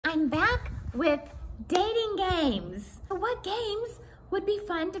back with dating games. What games would be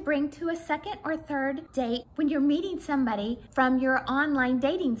fun to bring to a second or third date when you're meeting somebody from your online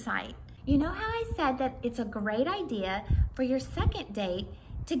dating site? You know how I said that it's a great idea for your second date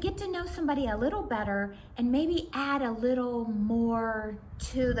to get to know somebody a little better and maybe add a little more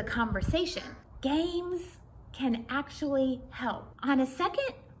to the conversation? Games can actually help. On a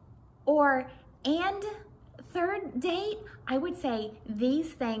second and third date, I would say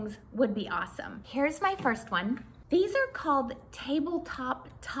these things would be awesome. Here's my first one. These are called tabletop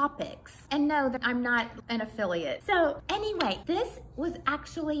topics. And no, that I'm not an affiliate. So anyway, this was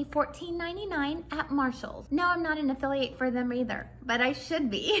actually $14.99 at Marshall's. No, I'm not an affiliate for them either, but I should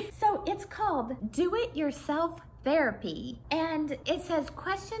be. So it's called Do It Yourself Therapy, and it says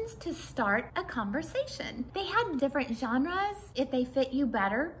questions to start a conversation. They had different genres if they fit you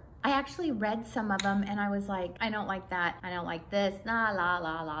better. I actually read some of them and I was like, I don't like that, I don't like this, la la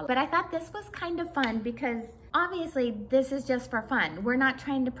la la. But I thought this was kind of fun because obviously this is just for fun. We're not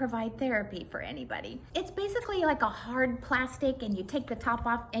trying to provide therapy for anybody. It's basically like a hard plastic and you take the top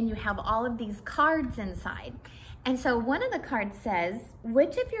off and you have all of these cards inside. And so one of the cards says,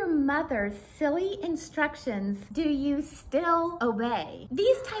 which of your mother's silly instructions do you still obey?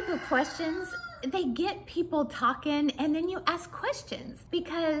 These type of questions, they get people talking, and then you ask questions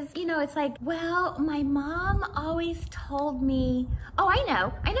because, you know, it's like, well, my mom always told me, oh, I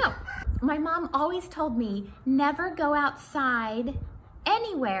know. My mom always told me never go outside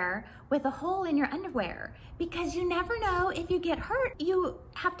anywhere with a hole in your underwear because you never know if you get hurt. You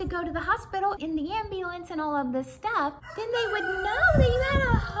have to go to the hospital in the ambulance and all of this stuff. Then they would know that you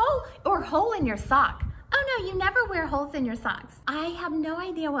had a hole in your sock. Oh no, you never wear holes in your socks. I have no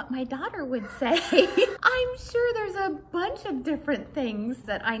idea what my daughter would say. I'm sure there's a bunch of different things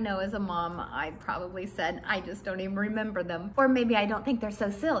that I know as a mom I probably said, I just don't even remember them. Or maybe I don't think they're so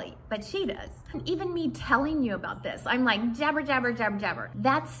silly, but she does. And even me telling you about this, I'm like jabber, jabber, jabber, jabber.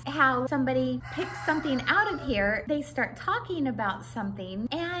 That's how somebody picks something out of here. They start talking about something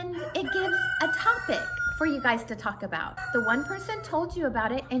and it gives a topic for you guys to talk about. The one person told you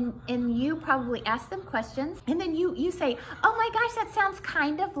about it and you probably asked them questions and then you say, oh my gosh, that sounds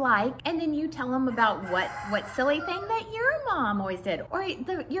kind of like, and then you tell them about what silly thing that your mom always did. Or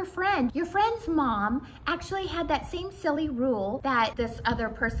your friend's mom actually had that same silly rule that this other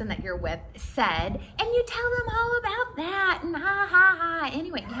person that you're with said, and you tell them all about that and ha ha ha.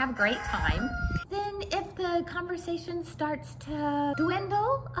 Anyway, you have a great time. Then if the conversation starts to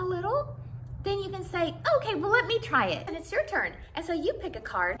dwindle a little, then you can say, okay, well, let me try it. And it's your turn. And so you pick a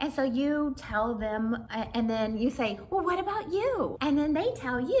card. And so you tell them, and then you say, well, what about you? And then they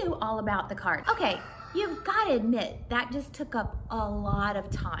tell you all about the card. Okay, you've got to admit, that just took up a lot of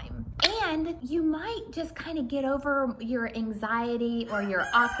time. And you might just kind of get over your anxiety or your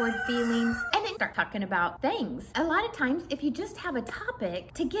awkward feelings and then start talking about things. A lot of times, if you just have a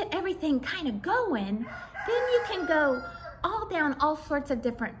topic to get everything kind of going, then you can go all down all sorts of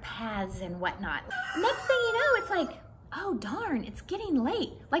different paths and whatnot. Next thing you know, it's like, oh darn, it's getting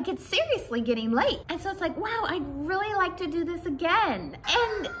late. Like, it's seriously getting late. And so it's like, wow, I'd really like to do this again.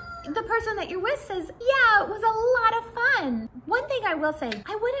 And the person that you're with says, yeah, it was a lot of fun. One thing I will say,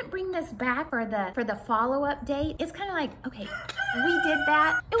 I wouldn't bring this back for the follow-up date. It's kind of like, okay, we did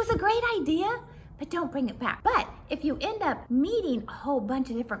that. It was a great idea, but don't bring it back. But if you end up meeting a whole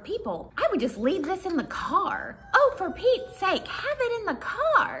bunch of different people, I would just leave this in the car. Oh, for Pete's sake, have it in the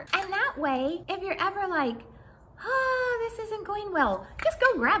car. And that way, if you're ever like, oh, this isn't going well, just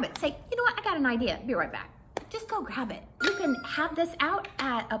go grab it. Say, you know what, I got an idea, be right back. Just go grab it. You can have this out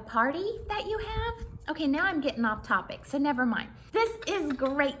at a party that you have. Okay, now I'm getting off topic, so never mind. This is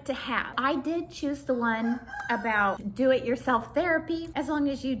great to have. I did choose the one about do-it-yourself therapy. As long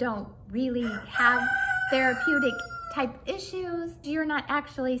as you don't really have therapeutic type issues, you're not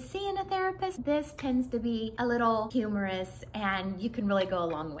actually seeing a therapist, this tends to be a little humorous and you can really go a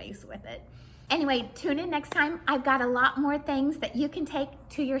long ways with it. Anyway, tune in next time. I've got a lot more things that you can take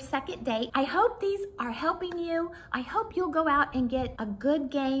to your second date. I hope these are helping you. I hope you'll go out and get a good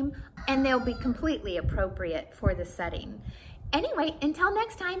game and they'll be completely appropriate for the setting. Anyway, until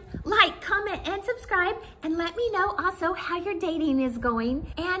next time, like, comment, and subscribe, and let me know also how your dating is going.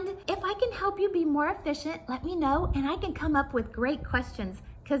 And if I can help you be more efficient, let me know, and I can come up with great questions,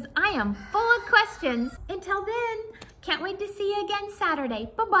 because I am full of questions. Until then, can't wait to see you again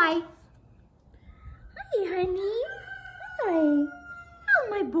Saturday. Bye-bye. Hi, honey. Hi. Oh,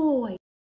 my boy.